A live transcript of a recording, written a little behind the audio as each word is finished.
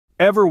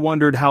Ever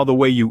wondered how the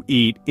way you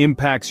eat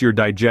impacts your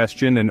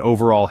digestion and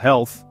overall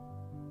health?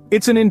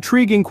 It's an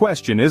intriguing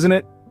question, isn't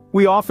it?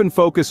 We often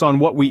focus on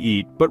what we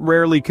eat, but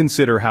rarely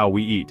consider how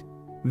we eat.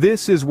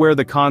 This is where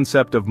the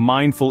concept of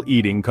mindful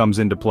eating comes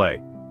into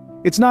play.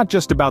 It's not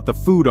just about the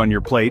food on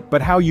your plate,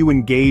 but how you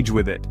engage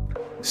with it.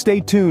 Stay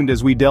tuned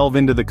as we delve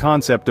into the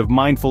concept of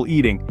mindful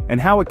eating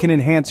and how it can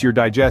enhance your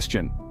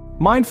digestion.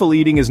 Mindful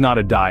eating is not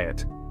a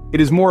diet.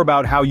 It is more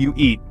about how you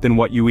eat than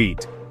what you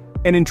eat.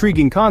 An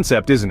intriguing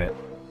concept, isn't it?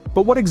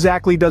 But what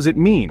exactly does it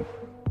mean?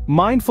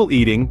 Mindful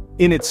eating,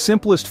 in its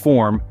simplest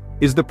form,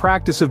 is the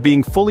practice of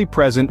being fully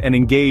present and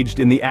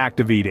engaged in the act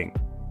of eating.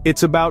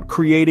 It's about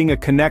creating a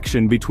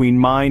connection between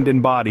mind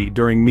and body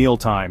during meal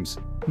times.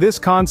 This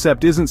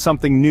concept isn't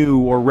something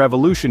new or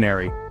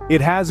revolutionary. It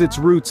has its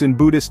roots in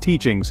Buddhist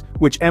teachings,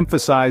 which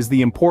emphasize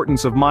the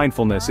importance of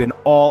mindfulness in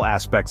all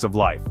aspects of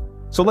life.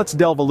 So let's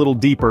delve a little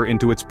deeper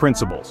into its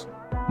principles.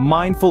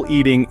 Mindful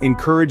eating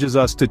encourages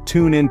us to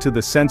tune into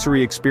the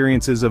sensory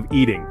experiences of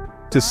eating,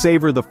 to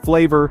savor the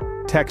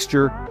flavor,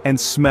 texture, and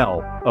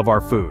smell of our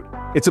food.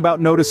 It's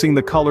about noticing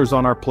the colors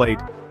on our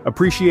plate,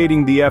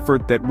 appreciating the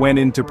effort that went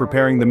into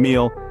preparing the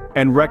meal,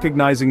 and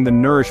recognizing the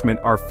nourishment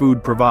our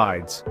food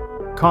provides.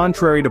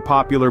 Contrary to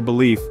popular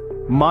belief,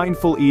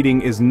 mindful eating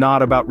is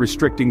not about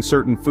restricting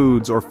certain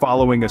foods or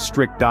following a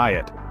strict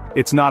diet.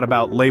 It's not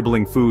about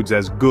labeling foods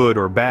as good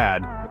or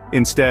bad.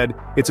 Instead,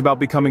 it's about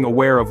becoming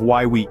aware of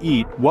why we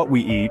eat, what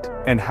we eat,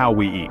 and how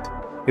we eat.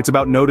 It's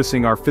about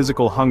noticing our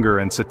physical hunger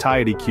and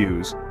satiety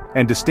cues,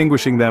 and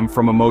distinguishing them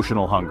from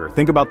emotional hunger.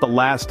 Think about the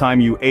last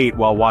time you ate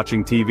while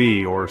watching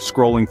TV or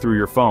scrolling through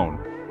your phone.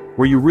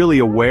 Were you really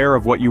aware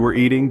of what you were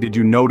eating? Did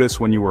you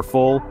notice when you were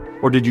full?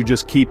 Or did you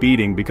just keep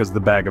eating because the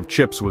bag of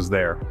chips was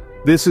there?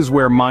 This is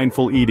where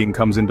mindful eating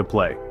comes into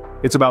play.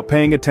 It's about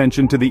paying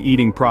attention to the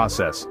eating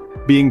process,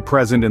 being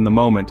present in the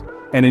moment,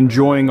 and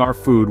enjoying our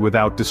food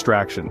without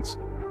distractions.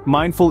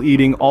 Mindful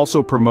eating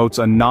also promotes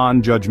a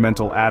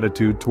non-judgmental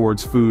attitude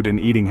towards food and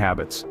eating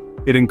habits.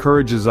 It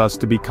encourages us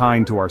to be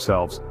kind to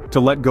ourselves, to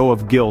let go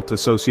of guilt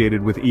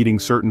associated with eating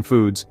certain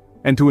foods,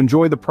 and to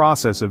enjoy the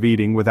process of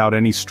eating without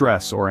any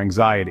stress or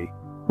anxiety.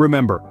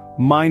 Remember,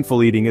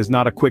 mindful eating is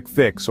not a quick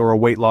fix or a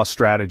weight loss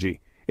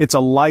strategy. It's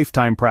a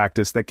lifetime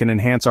practice that can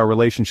enhance our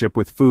relationship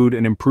with food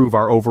and improve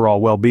our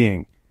overall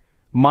well-being.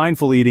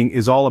 Mindful eating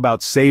is all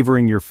about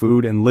savoring your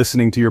food and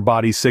listening to your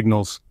body's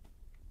signals.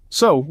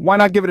 So, why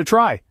not give it a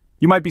try?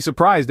 You might be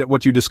surprised at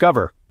what you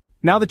discover.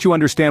 Now that you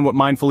understand what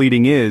mindful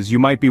eating is, you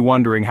might be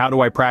wondering, how do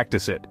I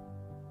practice it?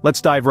 Let's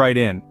dive right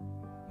in.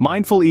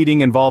 Mindful eating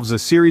involves a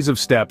series of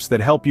steps that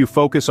help you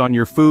focus on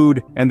your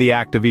food and the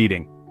act of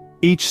eating.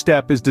 Each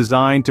step is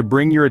designed to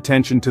bring your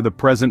attention to the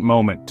present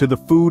moment, to the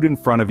food in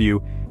front of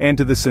you, and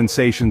to the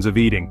sensations of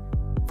eating.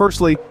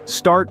 Firstly,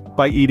 start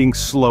by eating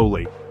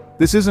slowly.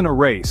 This isn't a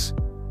race.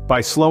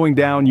 By slowing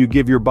down, you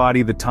give your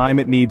body the time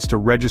it needs to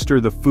register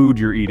the food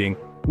you're eating,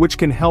 which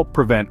can help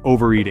prevent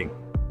overeating.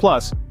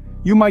 Plus,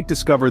 you might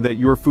discover that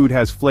your food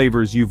has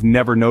flavors you've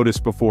never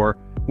noticed before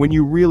when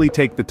you really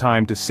take the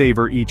time to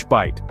savor each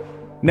bite.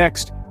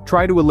 Next,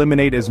 try to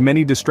eliminate as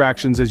many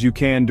distractions as you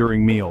can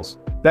during meals.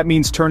 That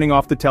means turning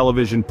off the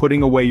television,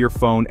 putting away your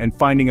phone, and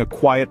finding a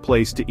quiet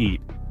place to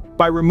eat.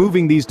 By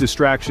removing these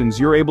distractions,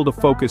 you're able to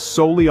focus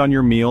solely on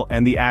your meal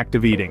and the act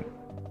of eating.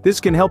 This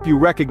can help you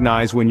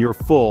recognize when you're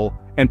full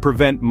and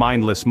prevent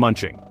mindless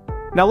munching.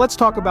 Now let's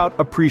talk about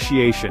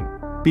appreciation.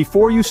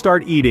 Before you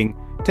start eating,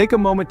 take a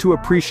moment to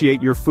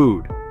appreciate your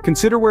food.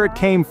 Consider where it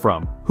came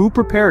from, who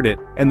prepared it,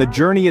 and the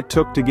journey it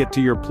took to get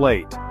to your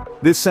plate.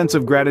 This sense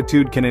of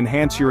gratitude can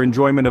enhance your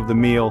enjoyment of the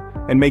meal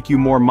and make you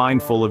more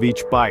mindful of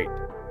each bite.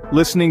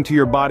 Listening to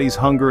your body's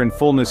hunger and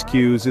fullness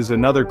cues is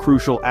another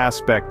crucial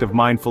aspect of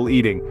mindful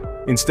eating.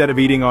 Instead of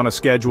eating on a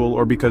schedule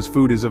or because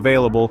food is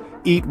available,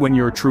 eat when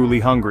you're truly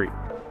hungry.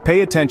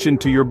 Pay attention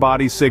to your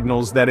body's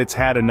signals that it's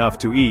had enough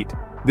to eat.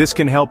 This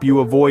can help you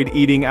avoid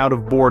eating out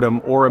of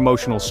boredom or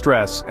emotional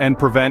stress and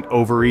prevent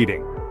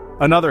overeating.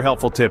 Another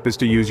helpful tip is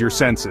to use your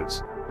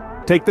senses.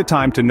 Take the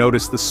time to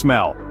notice the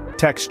smell,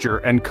 texture,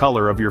 and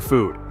color of your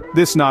food.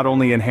 This not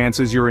only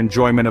enhances your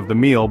enjoyment of the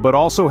meal, but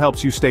also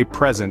helps you stay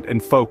present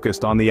and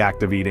focused on the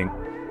act of eating.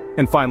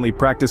 And finally,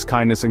 practice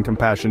kindness and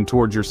compassion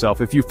towards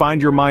yourself. If you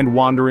find your mind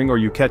wandering or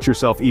you catch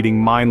yourself eating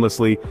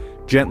mindlessly,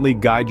 gently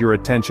guide your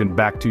attention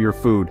back to your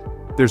food.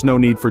 There's no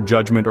need for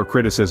judgment or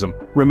criticism.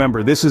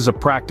 Remember, this is a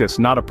practice,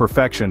 not a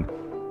perfection.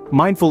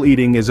 Mindful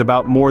eating is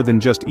about more than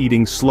just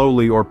eating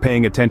slowly or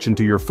paying attention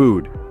to your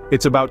food.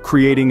 It's about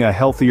creating a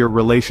healthier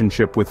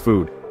relationship with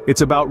food.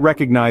 It's about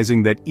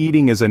recognizing that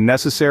eating is a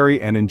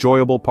necessary and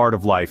enjoyable part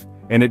of life,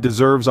 and it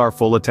deserves our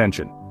full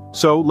attention.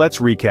 So let's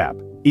recap.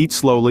 Eat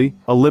slowly,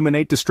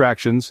 eliminate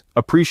distractions,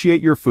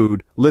 appreciate your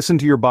food, listen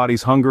to your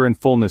body's hunger and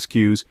fullness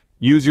cues,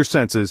 use your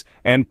senses,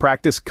 and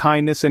practice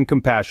kindness and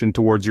compassion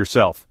towards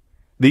yourself.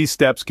 These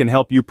steps can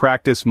help you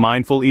practice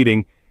mindful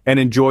eating and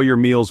enjoy your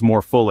meals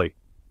more fully.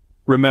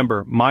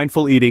 Remember,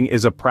 mindful eating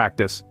is a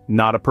practice,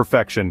 not a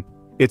perfection.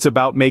 It's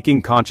about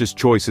making conscious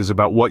choices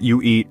about what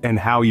you eat and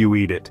how you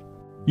eat it.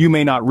 You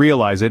may not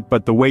realize it,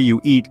 but the way you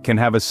eat can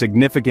have a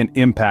significant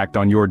impact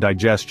on your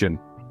digestion.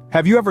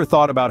 Have you ever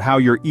thought about how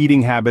your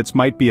eating habits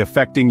might be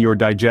affecting your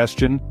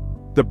digestion?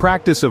 The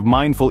practice of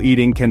mindful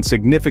eating can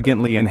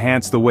significantly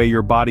enhance the way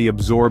your body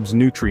absorbs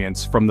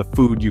nutrients from the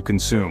food you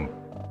consume.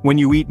 When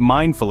you eat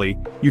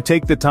mindfully, you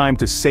take the time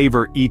to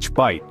savor each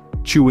bite,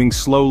 chewing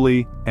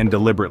slowly and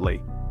deliberately.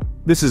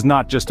 This is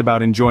not just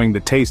about enjoying the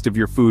taste of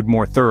your food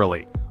more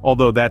thoroughly,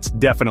 although that's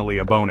definitely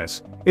a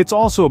bonus. It's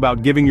also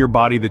about giving your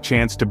body the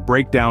chance to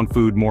break down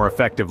food more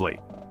effectively.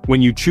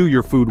 When you chew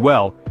your food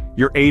well,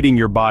 you're aiding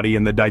your body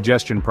in the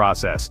digestion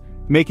process,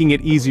 making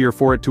it easier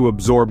for it to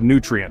absorb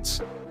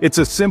nutrients. It's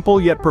a simple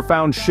yet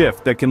profound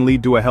shift that can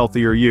lead to a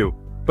healthier you.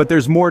 But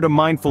there's more to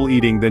mindful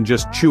eating than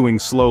just chewing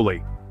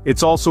slowly.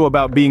 It's also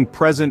about being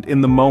present in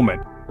the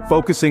moment,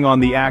 focusing on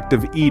the act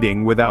of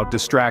eating without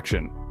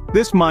distraction.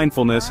 This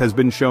mindfulness has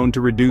been shown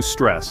to reduce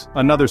stress,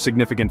 another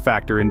significant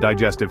factor in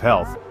digestive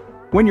health.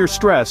 When you're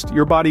stressed,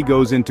 your body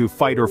goes into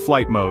fight or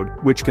flight mode,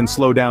 which can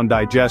slow down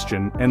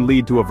digestion and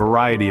lead to a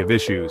variety of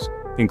issues,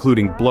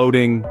 including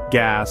bloating,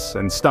 gas,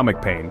 and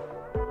stomach pain.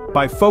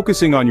 By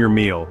focusing on your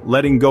meal,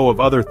 letting go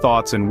of other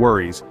thoughts and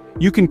worries,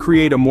 you can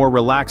create a more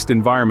relaxed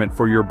environment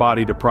for your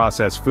body to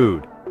process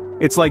food.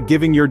 It's like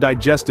giving your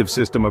digestive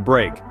system a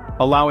break,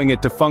 allowing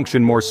it to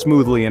function more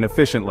smoothly and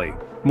efficiently.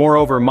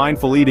 Moreover,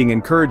 mindful eating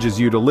encourages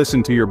you to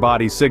listen to your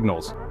body's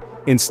signals.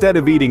 Instead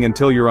of eating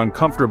until you're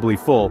uncomfortably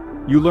full,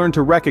 you learn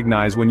to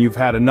recognize when you've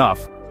had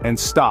enough, and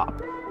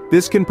stop.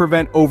 This can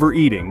prevent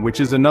overeating, which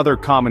is another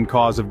common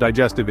cause of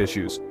digestive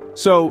issues.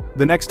 So,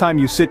 the next time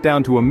you sit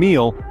down to a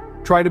meal,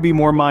 try to be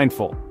more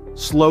mindful,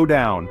 slow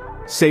down,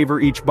 savor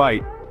each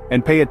bite,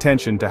 and pay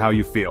attention to how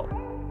you feel.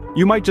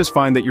 You might just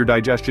find that your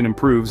digestion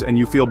improves and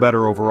you feel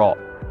better overall.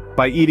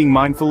 By eating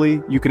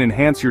mindfully, you can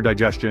enhance your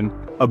digestion,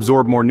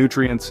 absorb more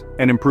nutrients,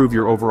 and improve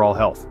your overall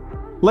health.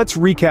 Let's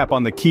recap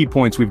on the key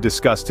points we've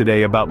discussed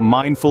today about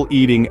mindful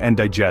eating and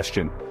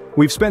digestion.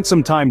 We've spent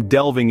some time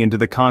delving into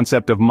the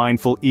concept of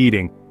mindful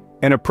eating,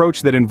 an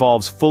approach that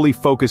involves fully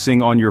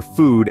focusing on your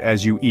food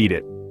as you eat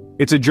it.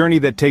 It's a journey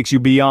that takes you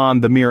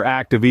beyond the mere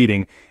act of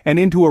eating and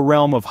into a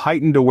realm of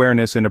heightened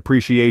awareness and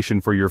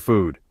appreciation for your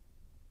food.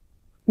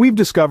 We've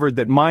discovered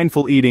that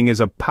mindful eating is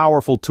a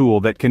powerful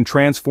tool that can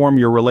transform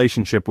your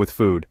relationship with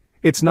food.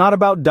 It's not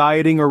about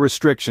dieting or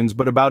restrictions,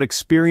 but about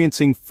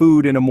experiencing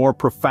food in a more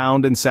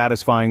profound and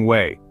satisfying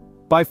way.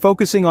 By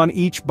focusing on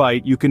each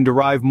bite, you can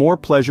derive more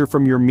pleasure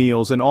from your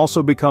meals and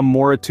also become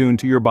more attuned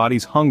to your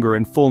body's hunger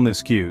and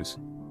fullness cues.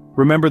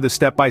 Remember the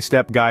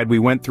step-by-step guide we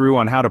went through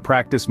on how to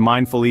practice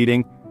mindful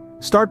eating?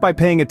 Start by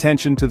paying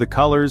attention to the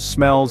colors,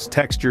 smells,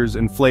 textures,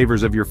 and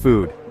flavors of your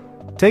food.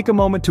 Take a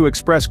moment to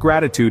express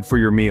gratitude for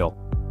your meal.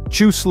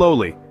 Chew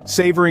slowly,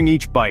 savoring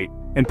each bite,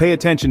 and pay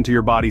attention to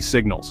your body's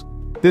signals.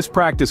 This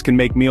practice can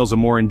make meals a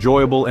more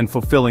enjoyable and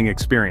fulfilling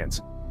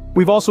experience.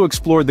 We've also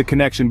explored the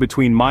connection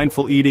between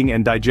mindful eating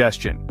and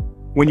digestion.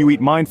 When you eat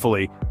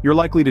mindfully, you're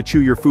likely to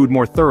chew your food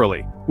more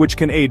thoroughly, which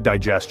can aid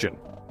digestion.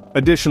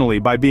 Additionally,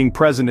 by being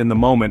present in the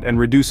moment and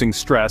reducing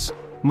stress,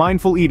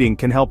 mindful eating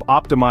can help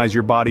optimize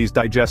your body's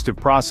digestive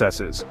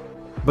processes.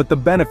 But the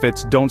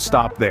benefits don't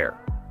stop there.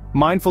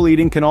 Mindful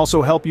eating can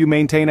also help you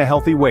maintain a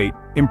healthy weight,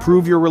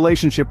 improve your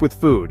relationship with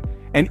food,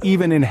 and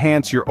even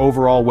enhance your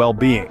overall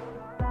well-being.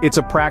 It's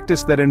a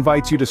practice that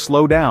invites you to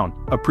slow down,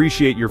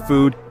 appreciate your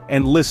food,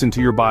 and listen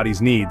to your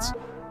body's needs.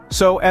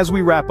 So, as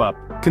we wrap up,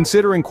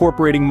 consider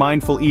incorporating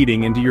mindful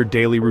eating into your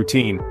daily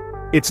routine.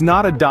 It's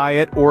not a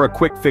diet or a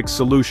quick-fix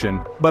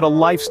solution, but a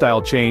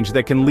lifestyle change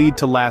that can lead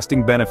to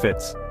lasting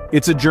benefits.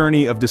 It's a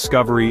journey of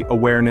discovery,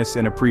 awareness,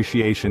 and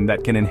appreciation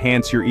that can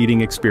enhance your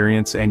eating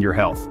experience and your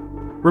health.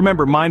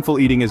 Remember, mindful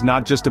eating is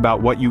not just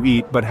about what you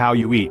eat, but how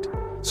you eat.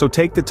 So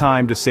take the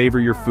time to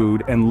savor your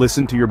food and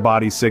listen to your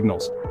body's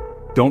signals.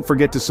 Don't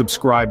forget to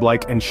subscribe,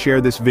 like, and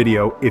share this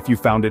video if you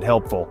found it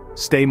helpful.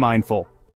 Stay mindful.